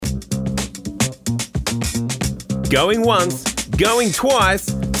Going once, going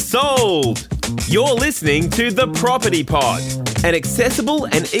twice, sold! You're listening to The Property Pod, an accessible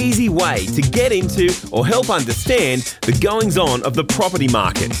and easy way to get into or help understand the goings-on of the property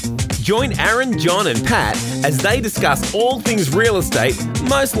market. Join Aaron, John and Pat as they discuss all things real estate,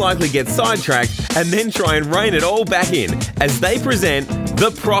 most likely get sidetracked, and then try and rein it all back in as they present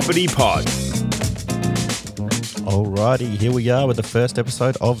The Property Pod. Alrighty, here we are with the first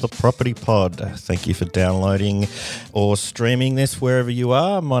episode of the Property Pod. Thank you for downloading or streaming this wherever you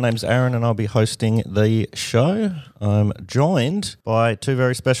are. My name's Aaron and I'll be hosting the show. I'm joined by two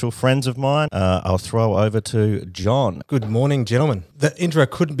very special friends of mine. I'll throw over to John. Good morning, gentlemen. The intro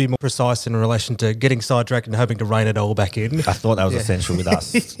couldn't be more precise in relation to getting sidetracked and hoping to rein it all back in. I thought that was essential with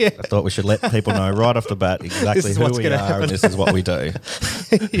us. I thought we should let people know right off the bat exactly who we are and this is what we do.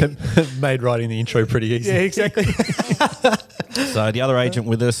 Made writing the intro pretty easy. Yeah, exactly. So the other agent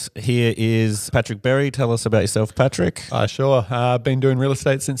with us here is Patrick Berry. Tell us about yourself, Patrick. Sure. Been doing real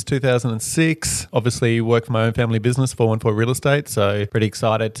estate since 2006. Obviously work for my own family business, 414 Real Estate. So pretty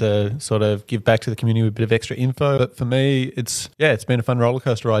excited to sort of give back to the community with a bit of extra info. But for me, it's been a fun roller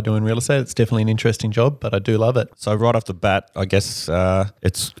coaster ride doing real estate. It's definitely an interesting job, but I do love it. So right off the bat, I guess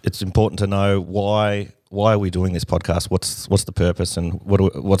it's important to know why are we doing this podcast? What's the purpose and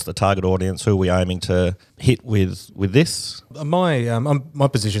what's the target audience? Who are we aiming to hit with this? My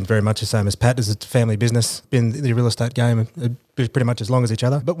position is very much the same as Pat. As it's a family business, been in the real estate game pretty much as long as each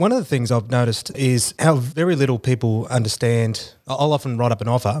other. But one of the things I've noticed is how very little people understand. I'll often write up an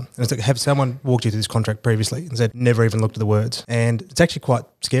offer and it's like, have someone walked you through this contract previously and said, never even looked at the words. And it's actually quite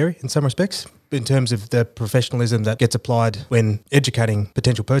scary in some respects, in terms of the professionalism that gets applied when educating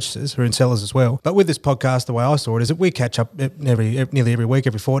potential purchasers or sellers as well. But with this podcast, the way I saw it is that we catch up nearly every week,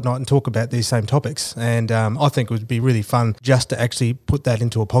 every fortnight and talk about these same topics. And I think it would be really fun just to actually put that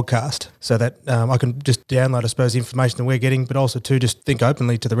into a podcast so that I can just download, I suppose, the information that we're getting, but also to just think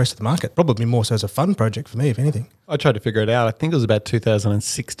openly to the rest of the market. Probably more so as a fun project for me, if anything. I tried to figure it out. I think it was about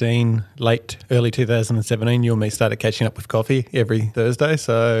 2016, early 2017, you and me started catching up with coffee every Thursday.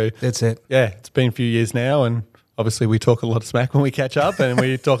 So that's it. Yeah, it's been a few years now and obviously we talk a lot of smack when we catch up and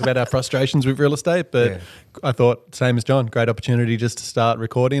we talk about our frustrations with real estate. But I thought, same as John, great opportunity just to start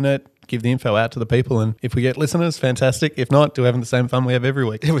recording it, give the info out to the people. And if we get listeners, fantastic. If not, we're having the same fun we have every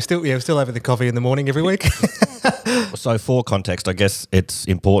week. We're still having the coffee in the morning every week. So for context, I guess it's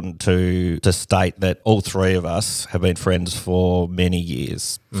important to state that all three of us have been friends for many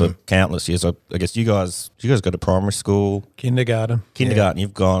years, for countless years. I guess you guys go to primary school. Kindergarten.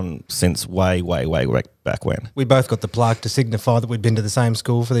 You've gone since way back when. We both got the plaque to signify that we'd been to the same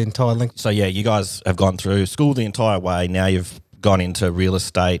school for the entire length. So yeah, you guys have gone through school the entire way. Now you've gone into real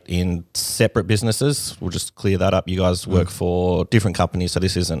estate in separate businesses. We'll just clear that up. You guys work for different companies, so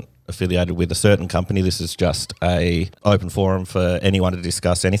this isn't affiliated with a certain company. This is just a open forum for anyone to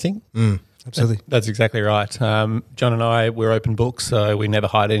discuss anything. Absolutely. That's exactly right. John and I, we're open books, so we never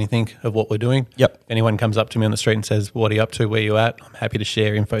hide anything of what we're doing. Yep. If anyone comes up to me on the street and says, what are you up to, where are you at? I'm happy to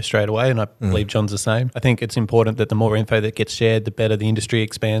share info straight away, and I believe John's the same. I think it's important that the more info that gets shared, the better the industry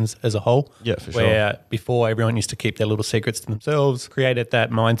expands as a whole. Yeah, for sure. Where before everyone used to keep their little secrets to themselves, created that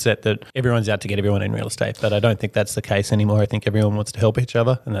mindset that everyone's out to get everyone in real estate. But I don't think that's the case anymore. I think everyone wants to help each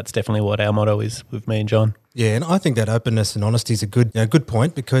other, and that's definitely what our motto is with me and John. Yeah, and I think that openness and honesty is a good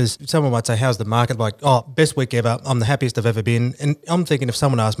point, because someone might say, how's the market? Like, oh, best week ever. I'm the happiest I've ever been. And I'm thinking if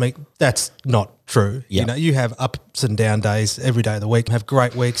someone asked me, that's not true. Yeah. You have ups and down days every day of the week. You have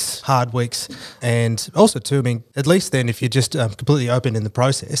great weeks, hard weeks. And also too, I mean, at least then if you're just completely open in the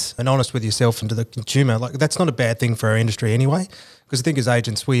process and honest with yourself and to the consumer, like that's not a bad thing for our industry anyway. Because I think as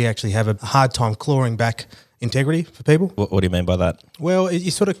agents, we actually have a hard time clawing back integrity for people. What do you mean by that? Well, you're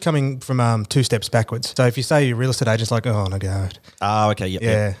sort of coming from two steps backwards. So if you say you're a real estate agent, it's like, oh, no, go. Oh, okay.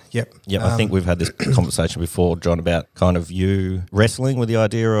 Yep. I think we've had this conversation before, John, about kind of you wrestling with the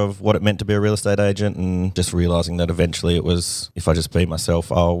idea of what it meant to be a real estate agent and just realising that eventually it was, if I just be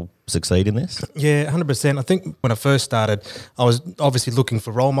myself, I'll succeed in this? Yeah, 100%. I think when I first started, I was obviously looking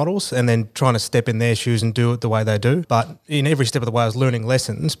for role models and then trying to step in their shoes and do it the way they do. But in every step of the way, I was learning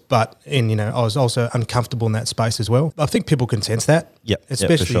lessons, but I was also uncomfortable in that space as well. I think people can sense that.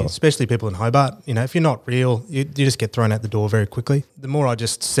 Especially people in Hobart. If you're not real, you just get thrown out the door very quickly. The more I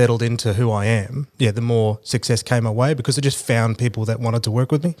just settled into who I am, the more success came my way, because I just found people that wanted to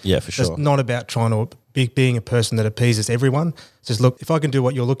work with me. Yeah, for sure. It's not about trying to being a person that appeases everyone. It's just, look, if I can do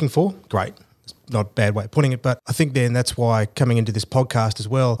what you're looking for, great. not a bad way of putting it, but I think then that's why coming into this podcast as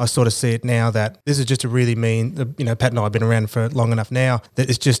well, I sort of see it now that this is just a really mean, you know, Pat and I have been around for long enough now that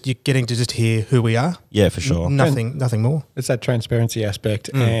it's just you're getting to just hear who we are. Yeah, for sure. Nothing more. It's that transparency aspect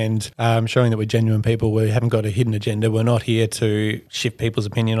and showing that we're genuine people. We haven't got a hidden agenda. We're not here to shift people's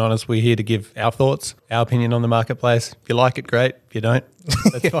opinion on us. We're here to give our thoughts, our opinion on the marketplace. If you like it, great. If you don't,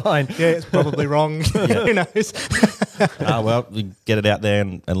 that's fine. Yeah, it's probably wrong. Who knows? Well, we get it out there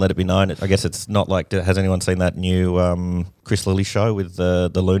and let it be known. I guess it's not like, has anyone seen that new Chris Lilly show with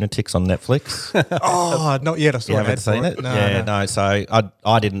the lunatics on Netflix? Oh, not yet. I saw You haven't seen it? No. So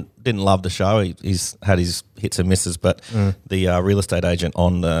I didn't love the show. He's had his hits and misses, but the real estate agent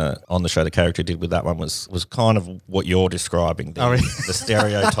on the show, the character did with that one was kind of what you're describing. The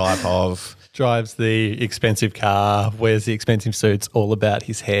stereotype of drives the expensive car, wears the expensive suits, all about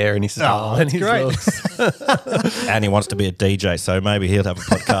his hair and his style and his looks. and he wants to be a DJ, so maybe he'll have a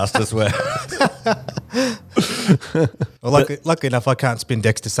podcast as well. Well, luckily enough, I can't spin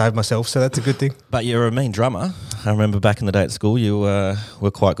decks to save myself, so that's a good thing. But you're a mean drummer. I remember back in the day at school, you were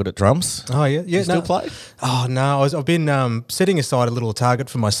quite good at drums. Oh yeah, yeah. You still play? Oh no, I've been setting aside a little target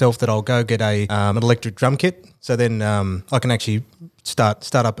for myself that I'll go get an electric drum kit, so then I can actually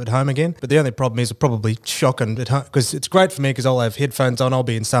start up at home again. But the only problem is probably shocking at home because it's great for me because I'll have headphones on. I'll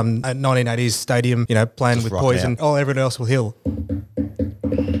be in some 1980s stadium, you know, playing Just with rock Poison. out. Oh, everyone else will heal.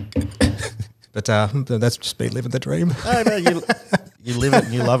 But that's just me living the dream. No, you live it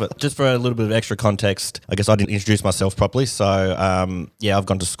and you love it. Just for a little bit of extra context, I guess I didn't introduce myself properly. So, I've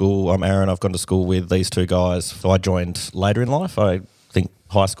gone to school. I'm Aaron. I've gone to school with these two guys. So I joined later in life. I think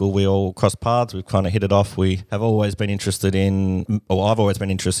high school we all crossed paths. We've kind of hit it off. We have always been interested in, or I've always been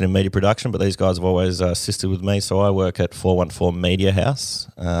interested in media production, but these guys have always assisted with me. So I work at 414 Media House.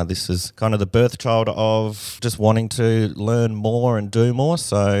 This is kind of the birth child of just wanting to learn more and do more.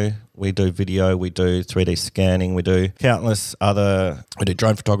 So we do video, we do 3D scanning, we do countless other, we do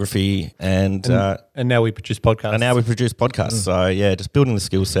drone photography and now we produce podcasts. So yeah, just building the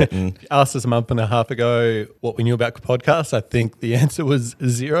skill set. And asked us a month and a half ago what we knew about podcasts. I think the answer was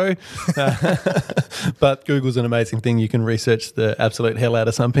 0. But Google's an amazing thing. You can research the absolute hell out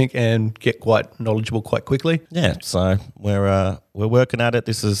of something and get quite knowledgeable quite quickly. yeah, so we're working at it.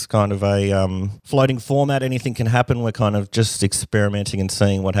 This is kind of a floating format. Anything can happen. We're kind of just experimenting and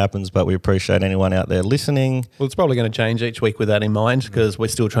seeing what happens, but we appreciate anyone out there listening. Well, it's probably going to change each week with that in mind because we're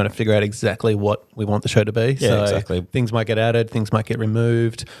still trying to figure out exactly what we want the show to be. Yeah, so exactly. Things might get added, things might get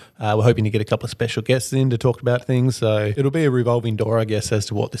removed. We're hoping to get a couple of special guests in to talk about things. So it'll be a revolving door, I guess, as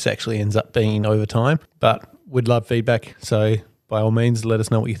to what this actually ends up being over time. But we'd love feedback. So by all means, let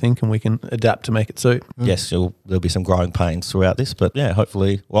us know what you think and we can adapt to make it suit. Yes, there'll be some growing pains throughout this, but yeah,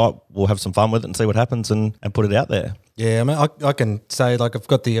 hopefully we'll have some fun with it and see what happens and put it out there. Yeah, I mean, I can say like I've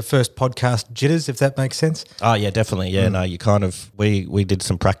got the first podcast jitters, if that makes sense. Oh yeah, definitely. Yeah, no, you kind of we did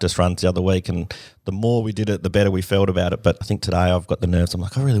some practice runs the other week, and the more we did it, the better we felt about it. But I think today I've got the nerves. I'm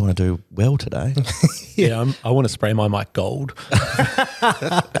like, I really want to do well today. Yeah, I want to spray my mic gold.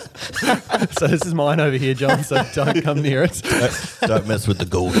 So this is mine over here, John. So don't come near it. Don't mess with the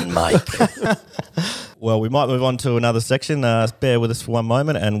golden mic. Well, we might move on to another section. Bear with us for one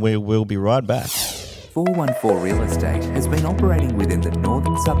moment, and we will be right back. 414 Real Estate has been operating within the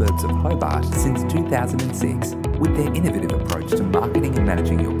northern suburbs of Hobart since 2006. With their innovative approach to marketing and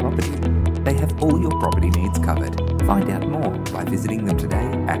managing your property, they have all your property needs covered. Find out more by visiting them today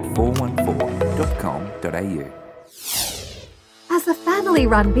at 414.com.au. As a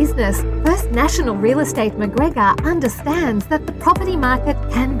family-run business, First National Real Estate McGregor understands that the property market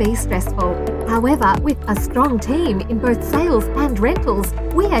can be stressful. However, with a strong team in both sales and rentals,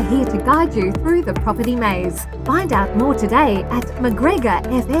 we are here to guide you through the property maze. Find out more today at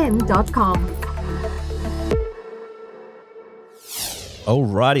mcgregorfn.com.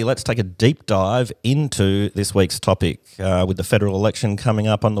 Alrighty, let's take a deep dive into this week's topic. With the federal election coming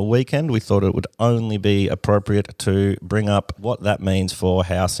up on the weekend, we thought it would only be appropriate to bring up what that means for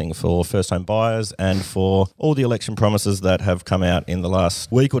housing, for first-home buyers, and for all the election promises that have come out in the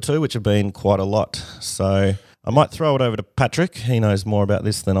last week or two, which have been quite a lot. So I might throw it over to Patrick. He knows more about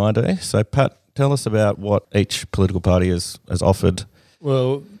this than I do. So Pat, tell us about what each political party has offered.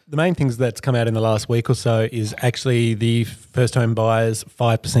 Well, the main things that's come out in the last week or so is actually the first home buyers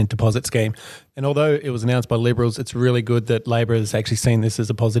 5% deposit scheme. And although it was announced by Liberals, it's really good that Labor has actually seen this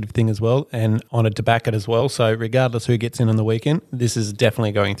as a positive thing as well and honoured to back it as well. So regardless who gets in on the weekend, this is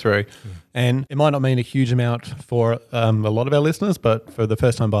definitely going through. And it might not mean a huge amount for a lot of our listeners, but for the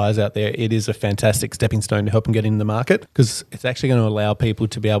first-time buyers out there, it is a fantastic stepping stone to help them get into the market because it's actually going to allow people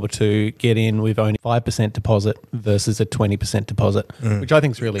to be able to get in with only 5% deposit versus a 20% deposit, which I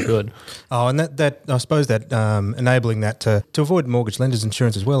think is really good. Oh, and that I suppose that enabling that to avoid mortgage lenders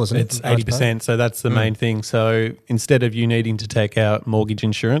insurance as well, isn't it? It's 80%, so that's the main thing. So instead of you needing to take out mortgage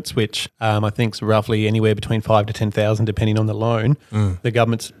insurance, which I think is roughly anywhere between $5,000 to $10,000 depending on the loan, the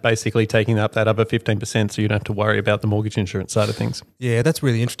government's basically taking up that other 15%, so you don't have to worry about the mortgage insurance side of things. Yeah, that's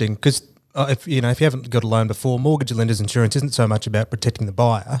really interesting because if you haven't got a loan before, mortgage lenders insurance isn't so much about protecting the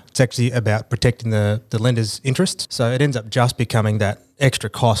buyer; it's actually about protecting the lender's interests. So it ends up just becoming that extra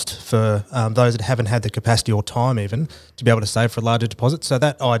cost for those that haven't had the capacity or time even to be able to save for a larger deposit. So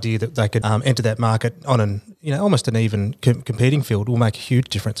that idea that they could enter that market on almost an even competing field will make a huge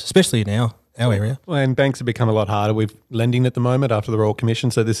difference, especially in our area. Well, and banks have become a lot harder with lending at the moment after the Royal Commission.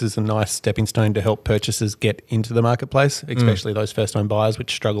 So this is a nice stepping stone to help purchasers get into the marketplace, especially those first-time buyers,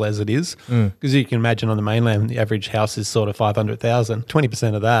 which struggle as it is. Because you can imagine on the mainland, the average house is sort of $500,000.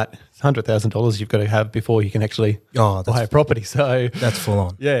 20% of that is $100,000 you've got to have before you can actually buy a property. So that's full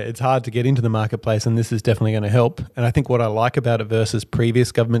on. Yeah, it's hard to get into the marketplace, and this is definitely going to help. And I think what I like about it versus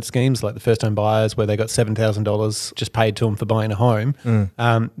previous government schemes like the first-time buyers where they got $7,000 just paid to them for buying a home,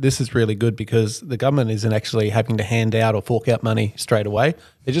 this is really good because the government isn't actually having to hand out or fork out money straight away.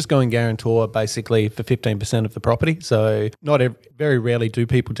 They're just going guarantor basically for 15% of the property. So very rarely do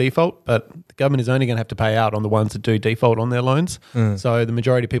people default, but the government is only going to have to pay out on the ones that do default on their loans. So the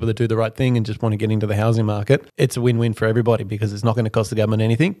majority of people that do the right thing and just want to get into the housing market, it's a win-win for everybody because it's not going to cost the government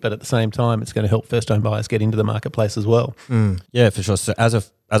anything, but at the same time, it's going to help first-time buyers get into the marketplace as well. Yeah, for sure. So as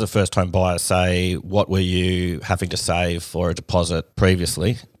a first-time buyer, say, what were you having to save for a deposit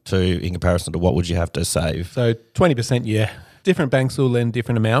previously in comparison to what would you have to save? So 20%, yeah. Different banks will lend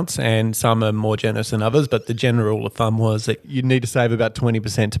different amounts and some are more generous than others, but the general rule of thumb was that you need to save about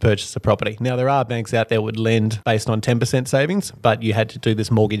 20% to purchase a property. Now, there are banks out there that would lend based on 10% savings, but you had to do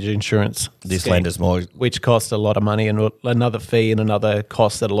this mortgage insurance scheme, lender's mortgage, which cost a lot of money and another fee and another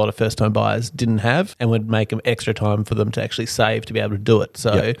cost that a lot of first-time buyers didn't have and would make them extra time for them to actually save to be able to do it.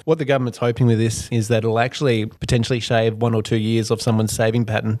 So what the government's hoping with this is that it'll actually potentially shave 1 or 2 years of someone's saving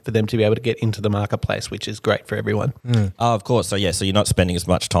pattern for them to be able to get into the marketplace, which is great for everyone. Of course. So you're not spending as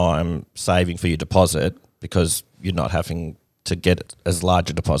much time saving for your deposit because you're not having to get as large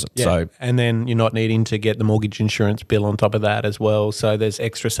a deposit. Yeah. So, and then you're not needing to get the mortgage insurance bill on top of that as well. So there's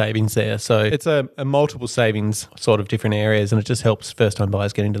extra savings there. So it's a multiple savings sort of different areas, and it just helps first-time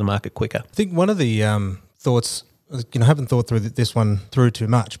buyers get into the market quicker. I think one of the thoughts, I haven't thought through this one through too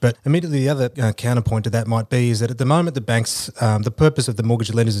much, but immediately the other counterpoint to that might be is that at the moment the banks, the purpose of the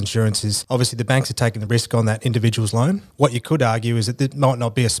mortgage lender's insurance is obviously the banks are taking the risk on that individual's loan. What you could argue is that it might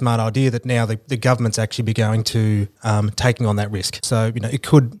not be a smart idea that now the government's actually be going to taking on that risk. So it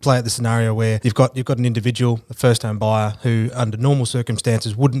could play out the scenario where you've got an individual, a first-home buyer, who under normal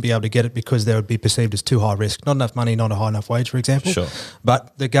circumstances wouldn't be able to get it because they would be perceived as too high risk, not enough money, not a high enough wage, for example. Sure.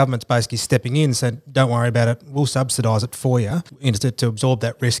 But the government's basically stepping in and saying, don't worry about it, we'll subsidise it for you instead to absorb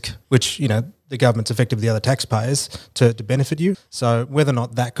that risk, which, the government's effectively the other taxpayers to benefit you. So whether or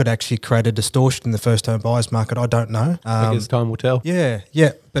not that could actually create a distortion in the first-home buyers market, I don't know. I guess time will tell. Yeah.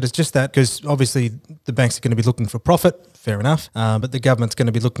 But it's just that because obviously the banks are going to be looking for profit, fair enough, but the government's going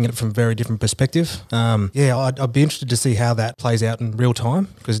to be looking at it from a very different perspective. I'd be interested to see how that plays out in real time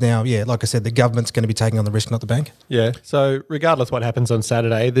because now, like I said, the government's going to be taking on the risk, not the bank. Yeah, so regardless what happens on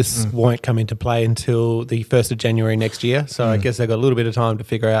Saturday, this won't come into play until the 1st of January next year. So I guess they've got a little bit of time to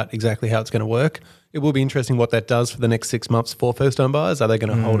figure out exactly how it's going to work. It will be interesting what that does for the next 6 months for first-home buyers. Are they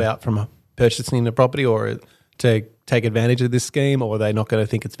going to hold out from purchasing the property or to take advantage of this scheme, or are they not going to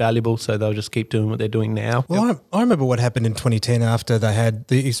think it's valuable, so they'll just keep doing what they're doing now? Well, I remember what happened in 2010 after they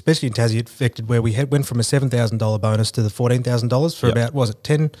had, especially in Tassie, it affected where we went from a $7,000 bonus to the $14,000 for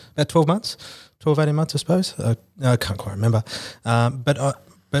about 12 months? 12, 18 months, I suppose? I can't quite remember. But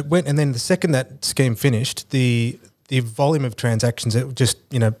then the second that scheme finished, the volume of transactions, it just,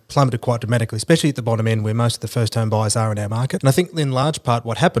 plummeted quite dramatically, especially at the bottom end where most of the first-home buyers are in our market. And I think in large part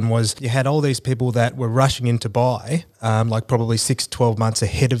what happened was you had all these people that were rushing in to buy, like probably 6 to 12 months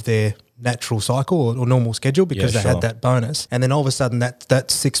ahead of their natural cycle or normal schedule because they had that bonus. And then all of a sudden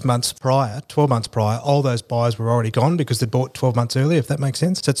that 6 months prior, 12 months prior, all those buyers were already gone because they bought 12 months earlier, if that makes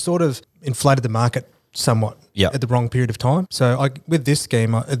sense. So it sort of inflated the market somewhat Yep. at the wrong period of time. So with this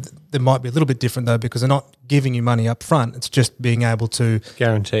scheme, there might be a little bit different though, because they're not giving you money up front. It's just being able to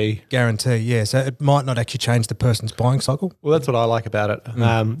Guarantee. yeah. So it might not actually change the person's buying cycle. Well, that's what I like about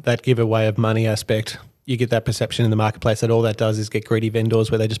it. That giveaway of money aspect. You get that perception in the marketplace that all that does is get greedy vendors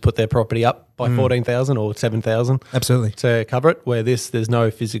where they just put their property up by 14,000 or 7,000 Absolutely. to cover it. Where there's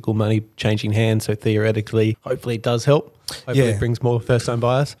no physical money changing hands. So theoretically, hopefully it does help. Hopefully Yeah. it brings more first-time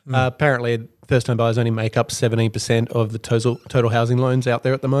buyers. Apparently, first-time buyers only make up 17% of the total housing loans out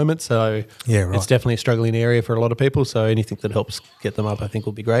there at the moment. So Yeah, right. it's definitely a struggling area for a lot of people. So anything that helps get them up, I think,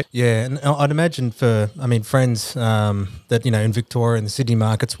 will be great. Yeah, and I'd imagine friends that, in Victoria and the Sydney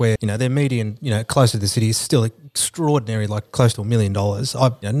markets where, their median, closer to the city is still extraordinary, like close to $1 million.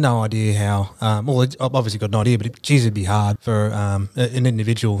 I've no idea how, I've obviously got an idea, but it'd be hard for an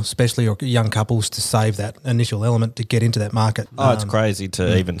individual, especially or young couples, to save that initial element to get into that market. Oh, it's crazy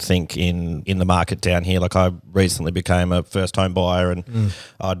to even think in the market down here. Like, I recently became a first home buyer, and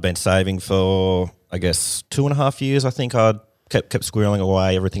I'd been saving for, I guess, 2.5 years. I think I'd kept squirreling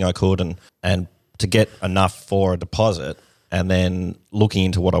away everything I could, and to get enough for a deposit, and then looking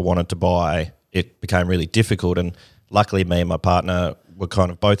into what I wanted to buy, it became really difficult. And luckily, me and my partner were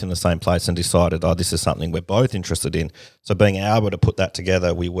kind of both in the same place and decided, this is something we're both interested in. So being able to put that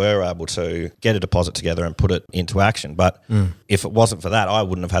together, we were able to get a deposit together and put it into action. But if it wasn't for that, I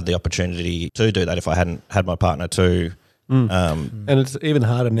wouldn't have had the opportunity to do that if I hadn't had my partner too. And it's even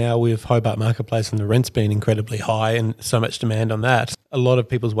harder now with Hobart Marketplace and the rents being incredibly high and so much demand on that. A lot of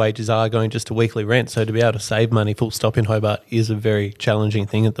people's wages are going just to weekly rent. So to be able to save money full stop in Hobart is a very challenging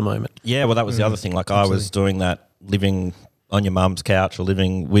thing at the moment. Yeah, well, that was the other thing. Like, I was doing that, living on your mum's couch or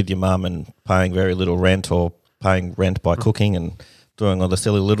living with your mum and paying very little rent, or paying rent by cooking and doing all the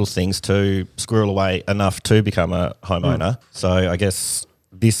silly little things to squirrel away enough to become a homeowner. So I guess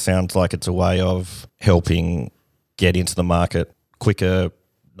this sounds like it's a way of helping get into the market quicker,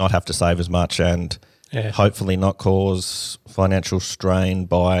 not have to save as much, and hopefully not cause financial strain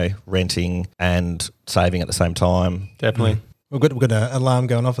by renting and saving at the the time. Definitely. We've got an alarm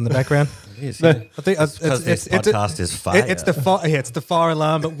going off in the background. It is, yeah. I think Because this podcast is fire. It's the fire. Yeah, it's the fire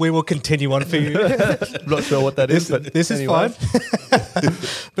alarm, but we will continue on for you. I'm not sure what that is, but This is anyway. fine.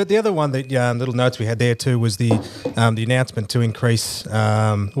 But the other one that little notes we had there too was the announcement to increase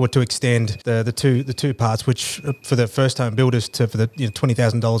or to extend the two parts, which for the first home builders for the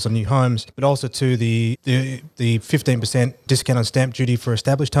 $20,000 on new homes, but also to the 15% discount on stamp duty for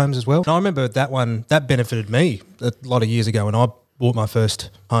established homes as well. And I remember that benefited me a lot of years ago when I bought my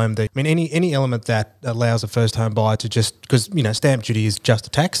first home. Any element that allows a first home buyer to just, because stamp duty is just a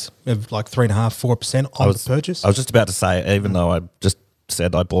tax of like 3.5-4% on the purchase. I was just about to say, even though I just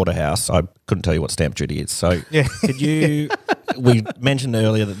said I bought a house, I couldn't tell you what stamp duty is. So we mentioned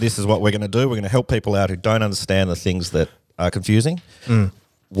earlier that this is what we're going to do. We're going to help people out who don't understand the things that are confusing.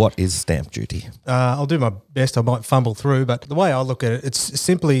 What is stamp duty? I'll do my best. I might fumble through, but the way I look at it, it's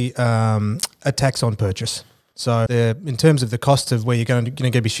simply a tax on purchase. So in terms of the cost of where you're going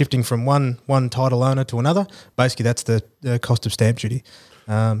to be shifting from one title owner to another, basically that's the cost of stamp duty.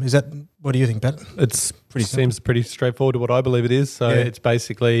 What do you think, Pat? Seems pretty straightforward to what I believe it is. So it's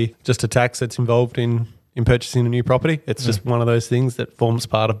basically just a tax that's involved in purchasing a new property. It's just one of those things that forms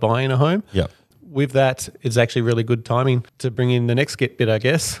part of buying a home. Yeah. With that, it's actually really good timing to bring in the next bit, I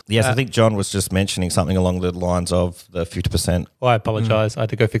guess. Yes, I think John was just mentioning something along the lines of the 50%. Oh, I apologise. I had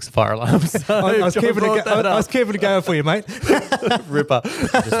to go fix the fire alarm. So I was John careful brought that I was up. careful to go for you, mate. Ripper.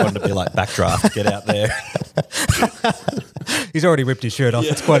 Just wanted to be like backdraft, get out there. He's already ripped his shirt off.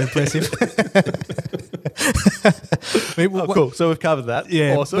 It's quite impressive. Cool. So we've covered that.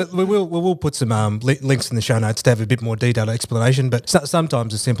 Yeah, Awesome. but we'll put some links in the show notes to have a bit more detailed explanation. But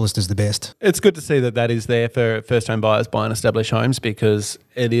sometimes the simplest is the best. It's good to see that is there for first-home buyers buying established homes, because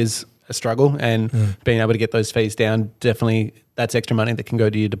it is a struggle, and being able to get those fees down, definitely that's extra money that can go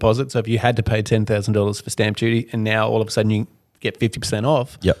to your deposit. So if you had to pay $10,000 for stamp duty and now all of a sudden you get 50%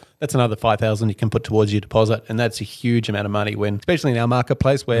 off, that's another $5,000 you can put towards your deposit, and that's a huge amount of money, when especially in our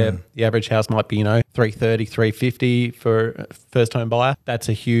marketplace where the average house might be $330,000, $350,000 for a first-home buyer. That's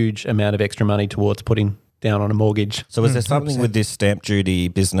a huge amount of extra money towards putting down on a mortgage. So is there something with this stamp duty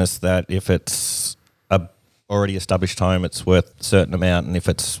business that if it's a already established home, it's worth a certain amount, and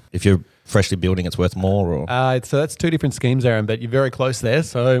if you're freshly building, it's worth more? Or So that's two different schemes, Aaron, but you're very close there.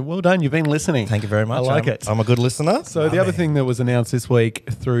 So well done. You've been listening. Thank you very much. I like it. I'm a good listener. So the other thing that was announced this week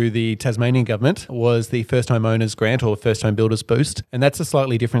through the Tasmanian government was the First Home Owners Grant, or First Home Builders Boost, and that's a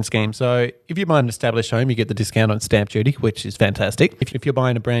slightly different scheme. So if you buy an established home, you get the discount on stamp duty, which is fantastic. If you're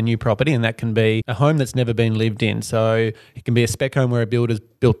buying a brand new property, and that can be a home that's never been lived in, so it can be a spec home where a builder's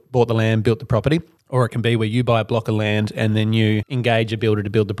bought the land, built the property, or it can be where you buy a block of land and then you engage a builder to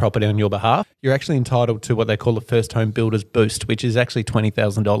build the property on your behalf. You're actually entitled to what they call a first home builder's boost, which is actually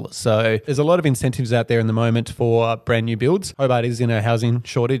 $20,000. So there's a lot of incentives out there in the moment for brand new builds. Hobart is in a housing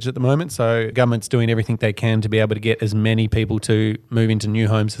shortage at the moment, so government's doing everything they can to be able to get as many people to move into new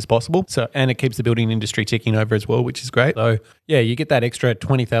homes as possible. So, and it keeps the building industry ticking over as well, which is great. So yeah, you get that extra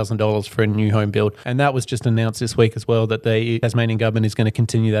 $20,000 for a new home build. And that was just announced this week as well, that the Tasmanian government is going to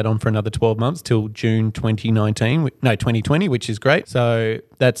continue that on for another 12 months till June 2020, which is great. So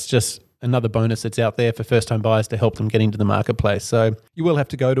that's just another bonus that's out there for first-home buyers to help them get into the marketplace. So you will have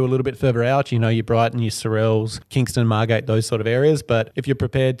to go to a little bit further out, your Brighton, your Sorells, Kingston, Margate, those sort of areas. But if you're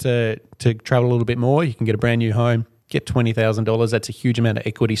prepared to travel a little bit more, you can get a brand new home, get $20,000. That's a huge amount of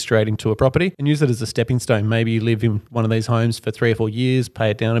equity straight into a property, and use it as a stepping stone. Maybe you live in one of these homes for 3 or 4 years,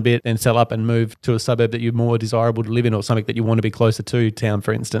 pay it down a bit, then sell up and move to a suburb that you're more desirable to live in, or something that you want to be closer to town,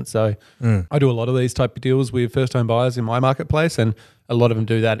 for instance. So I do a lot of these type of deals with first-home buyers in my marketplace, and a lot of them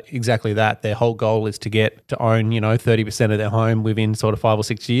do exactly that. Their whole goal is to get to own, 30% of their home within sort of 5 or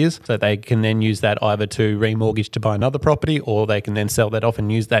 6 years. So they can then use that either to remortgage to buy another property, or they can then sell that off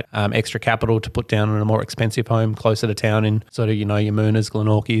and use that extra capital to put down on a more expensive home closer to town in sort of, your Moonas,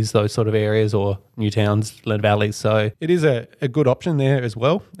 Glenorchies, those sort of areas, or Newtowns, Glen Valleys. So it is a good option there as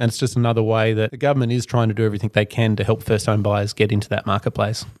well. And it's just another way that the government is trying to do everything they can to help first home buyers get into that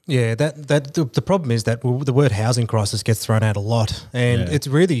marketplace. Yeah, the problem is that the word housing crisis gets thrown out a lot. And it's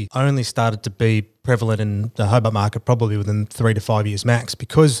really only started to be prevalent in the Hobart market probably within 3 to 5 years max,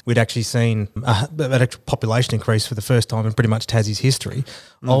 because we'd actually seen an actual population increase for the first time in pretty much Tassie's history.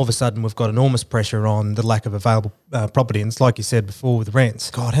 All of a sudden, we've got enormous pressure on the lack of available property. And it's like you said before with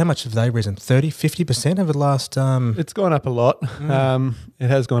rents. God, how much have they risen? 30, 50% over the last... It's gone up a lot. It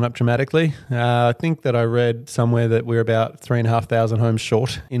has gone up dramatically. I think that I read somewhere that we're about 3,500 homes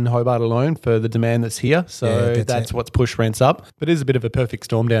short in Hobart alone for the demand that's here. So that's what's pushed rents up. But it is a bit of a perfect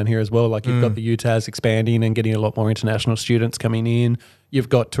storm down here as well. Like you've got the Utahs expanding and getting a lot more international students coming in. You've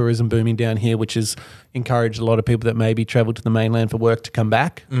got tourism booming down here, which has encouraged a lot of people that maybe travel to the mainland for work to come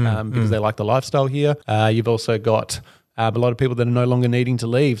back because they like the lifestyle here. You've also got a lot of people that are no longer needing to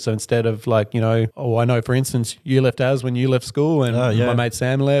leave. So instead of I know, for instance, you left Az when you left school, and my mate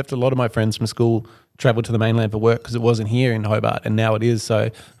Sam left. A lot of my friends from school travelled to the mainland for work because it wasn't here in Hobart, and now it is. So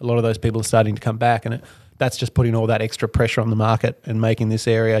a lot of those people are starting to come back, and that's just putting all that extra pressure on the market and making this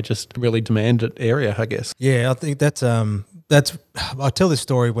area just really demanded area, I guess. Yeah, I think that's I tell this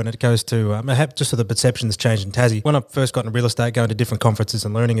story when it goes to just so the perception that's changed in Tassie. When I first got into real estate, going to different conferences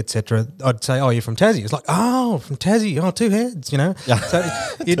and learning, etc., I'd say, "Oh, you're from Tassie." It's like, "Oh, from Tassie. Oh, two heads,"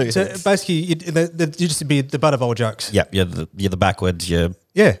 So basically, you just be the butt of all jokes. Yeah, you're the backwards. Yeah.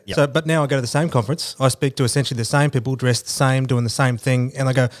 Yep. So, but now I go to the same conference. I speak to essentially the same people, dressed the same, doing the same thing, and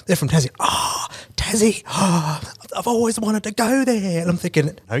I go, "They're from Tassie." "Oh, Tassie. Oh, I've always wanted to go there." And I'm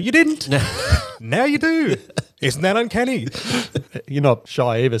thinking, "No, you didn't. Now you do. Isn't that uncanny?" You're not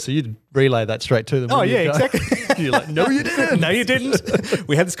shy either, so you'd relay that straight to them. Oh, yeah, exactly. You're like, "No, you didn't. No, you didn't.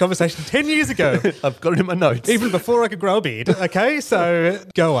 We had this conversation 10 years ago. I've got it in my notes. Even before I could grow a beard." Okay, so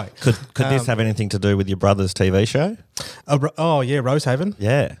go away. Could this have anything to do with your brother's TV show? Rosehaven.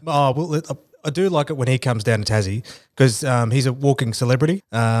 Yeah. Oh, well, I do like it when he comes down to Tassie because he's a walking celebrity.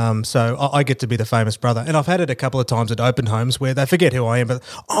 So I get to be the famous brother. And I've had it a couple of times at open homes where they forget who I am, but,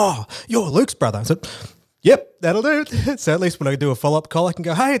 "Oh, you're Luke's brother." So, yep, that'll do. So at least when I do a follow-up call, I can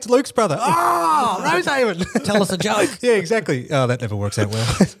go, "Hey, it's Luke's brother." "Oh, Rosehaven." Tell us a joke. Yeah, exactly. Oh, that never works out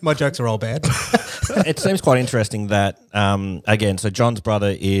well. My jokes are all bad. It seems quite interesting that, again, so John's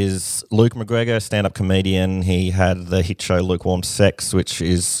brother is Luke McGregor, stand-up comedian. He had the hit show Lukewarm Sex, which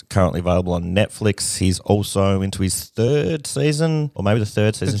is currently available on Netflix. He's also into his third season, or maybe the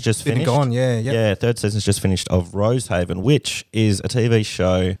third season's just finished. Gone, yeah. Yep. Yeah, third season's just finished of Rosehaven, which is a TV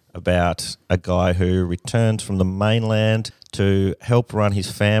show about a guy who returns from the mainland to help run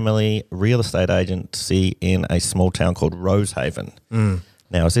his family real estate agency in a small town called Rosehaven.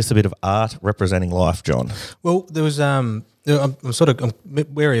 Now, is this a bit of art representing life, John? Well, there was I'm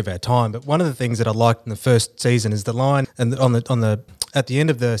wary of our time, but one of the things that I liked in the first season is the line, and at the end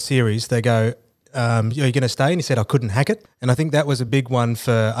of the series they go, "Are you going to stay?" And he said, "I couldn't hack it." And I think that was a big one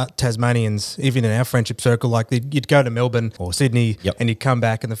for Tasmanians, even in our friendship circle. Like you'd go to Melbourne or Sydney, and you'd come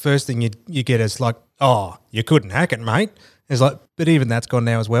back, and the first thing you get is like, "Oh, you couldn't hack it, mate." It's like, but even that's gone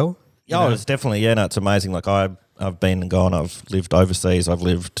now as well. It's definitely, it's amazing. Like I've been and gone, I've lived overseas, I've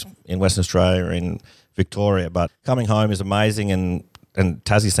lived in Western Australia, in Victoria, but coming home is amazing, and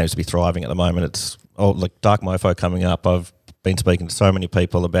Tassie seems to be thriving at the moment. It's like Dark Mofo coming up. I've been speaking to so many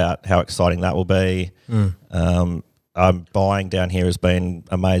people about how exciting that will be. Buying down here has been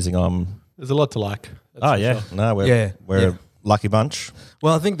amazing. There's a lot to like. That's Oh, for yeah. sure. No, we're Yeah. a lucky bunch.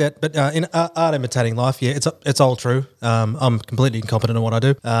 Well, I think that, but in art imitating life, yeah, it's all true. I'm completely incompetent in what I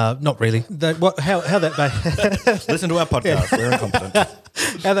do. Not really. How that Listen to our podcast. We're incompetent.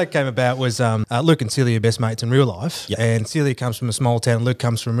 how that came about was Luke and Celia are best mates in real life, Yep. and Celia comes from a small town. Luke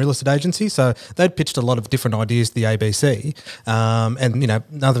comes from a real estate agency, so they'd pitched a lot of different ideas to the ABC, and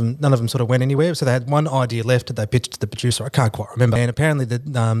none of them sort of went anywhere. So they had one idea left that they pitched to the producer. I can't quite remember, and apparently that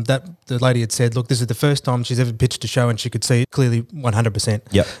the lady had said, "Look, this is the first time she's ever pitched a show, and she could see it clearly 100%."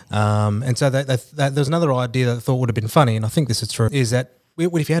 Yep. And so there was another idea that I thought would have been funny, and I think this is true, is that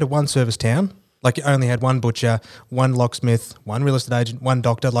if you had a one-service town, like you only had one butcher, one locksmith, one real estate agent, one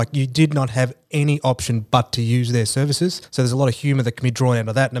doctor, like you did not have any option but to use their services. So there's a lot of humour that can be drawn out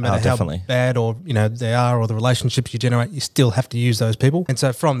of that, no matter how definitely. bad or they are, or the relationships you generate, you still have to use those people. And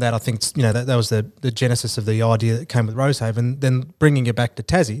so from that, I think that was the genesis of the idea that came with Rosehaven. Then bringing it back to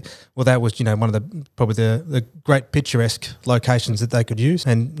Tassie, well, that was one of probably the great picturesque locations that they could use.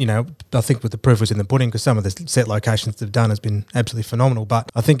 And I think with the proof was in the pudding, because some of the set locations they've done has been absolutely phenomenal.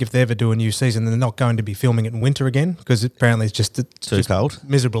 But I think if they ever do a new season, they're not going to be filming it in winter again, because apparently it's just Too cold.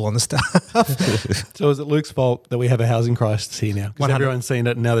 miserable on the stuff. So is it Luke's fault that we have a housing crisis here now? Because 100. everyone's seen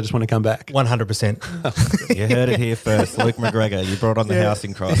it and now they just want to come back. 100%. You heard it here first. Luke McGregor, you brought on the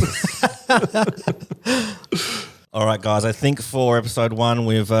housing crisis. All right, guys, I think for episode 1,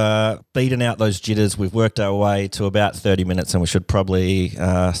 we've beaten out those jitters. We've worked our way to about 30 minutes, and we should probably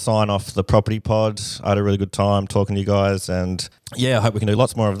sign off the property pod. I had a really good time talking to you guys, and yeah, I hope we can do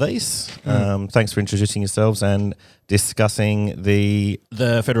lots more of these. Thanks for introducing yourselves and discussing the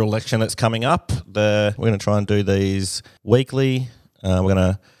federal election that's coming up. We're going to try and do these weekly. We're going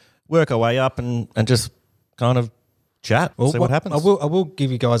to work our way up and just kind of chat, see what happens. I will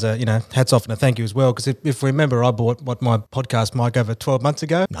give you guys a hats off and a thank you as well, because if we remember, I bought my podcast mic over 12 months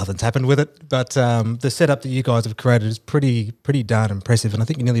ago. Nothing's happened with it, but the setup that you guys have created is pretty darn impressive, and I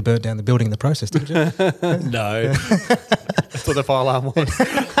think you nearly burnt down the building in the process, didn't you? No. That's what the fire alarm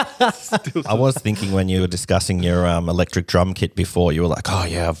was. I was thinking when you were discussing your electric drum kit before, you were like, oh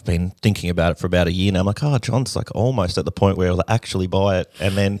yeah, I've been thinking about it for about a year now. I'm like, oh, John's like almost at the point where he'll actually buy it,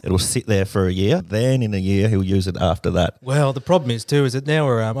 and then it'll sit there for a year. Then in a year, he'll use it after that. Well, the problem is too, is that now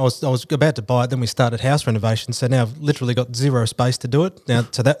I was about to buy it, then we started house renovation, so now I've literally got zero space to do it. Now,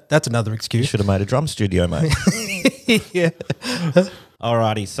 so that's another You excuse. should have made a drum studio, mate. Yeah.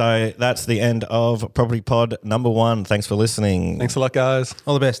 Alrighty, so that's the end of Property Pod number 1. Thanks for listening. Thanks a lot, guys.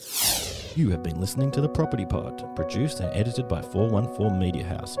 All the best. You have been listening to The Property Pod, produced and edited by 414 Media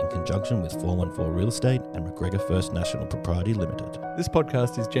House in conjunction with 414 Real Estate and McGregor First National Propriety Limited. This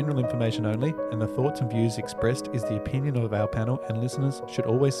podcast is general information only, and the thoughts and views expressed is the opinion of our panel, and listeners should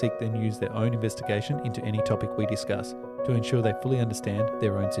always seek and use their own investigation into any topic we discuss to ensure they fully understand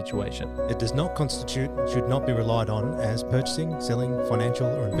their own situation. It does not constitute and should not be relied on as purchasing, selling, financial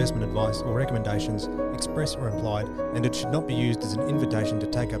or investment advice or recommendations, express or implied, and it should not be used as an invitation to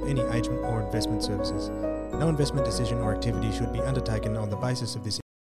take up any agent or investment services. No investment decision or activity should be undertaken on the basis of this